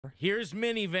Here's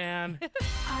Minivan.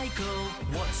 I go,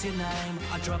 what's your name?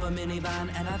 I drive a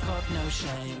minivan and I've got no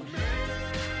shame.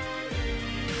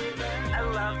 I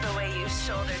love the way you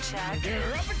shoulder check.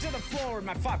 You're up into the floor in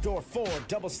my 5-door Ford,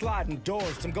 double sliding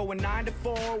doors. I'm going 9 to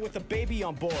 4 with a baby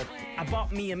on board. I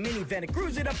bought me a minivan and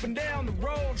cruise it up and down the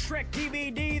road. Shrek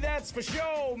DVD, that's for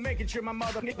sure. Making sure my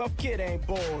mother kid ain't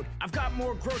bored. I've got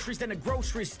more groceries than a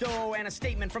grocery store and a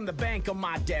statement from the bank on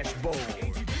my dashboard.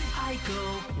 I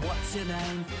go, what's your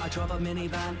name? I drive a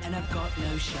minivan and I've got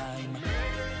no shame.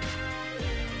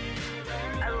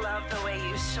 I love the way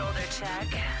you shoulder check.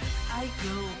 I go,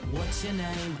 what's your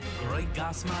name? Great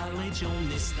gas mileage on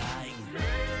this thing.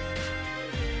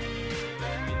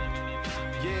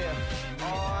 Yeah,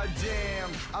 aw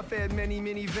damn, I've had many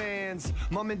minivans.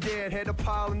 Mom and dad had a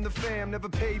pile in the fam. Never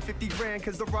paid 50 grand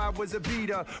cause the ride was a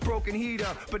beater. Broken heater,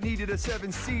 but needed a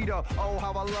 7-seater. Oh,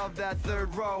 how I love that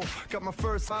third row. Got my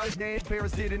first name,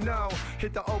 parents didn't know.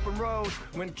 Hit the open road,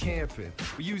 went camping.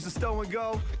 We used the stow and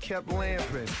go, kept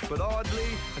lamping. But oddly,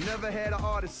 I never had an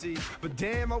Odyssey. But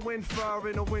damn, I went far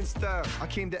in a Windstar. I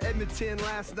came to Edmonton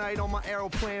last night on my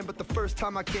aeroplane. But the first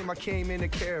time I came in a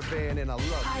caravan and I loved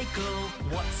it. I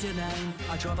go, what's your name?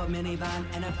 I drive a minivan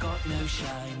and I've got no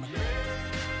shame.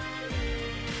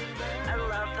 I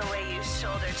love the way you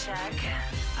shoulder check.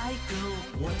 I go,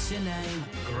 what's your name?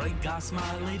 Great gas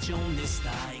mileage on this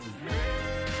thing.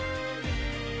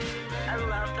 I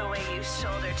love the way you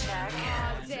shoulder check.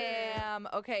 Damn.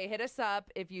 Okay, hit us up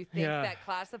if you think that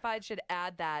Classified should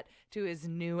add that to his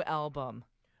new album.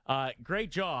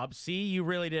 Great job. See, you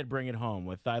really did bring it home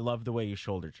with I love the way you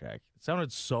shoulder check. It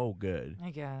sounded so good.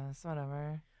 I guess,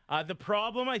 whatever. The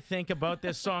problem, I think, about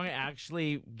this song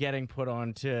actually getting put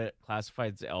onto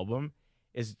Classified's album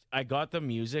is I got the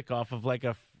music off of like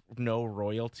a no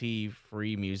royalty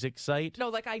free music site. No,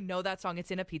 like I know that song.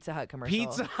 It's in a Pizza Hut commercial.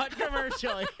 Pizza Hut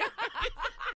commercial.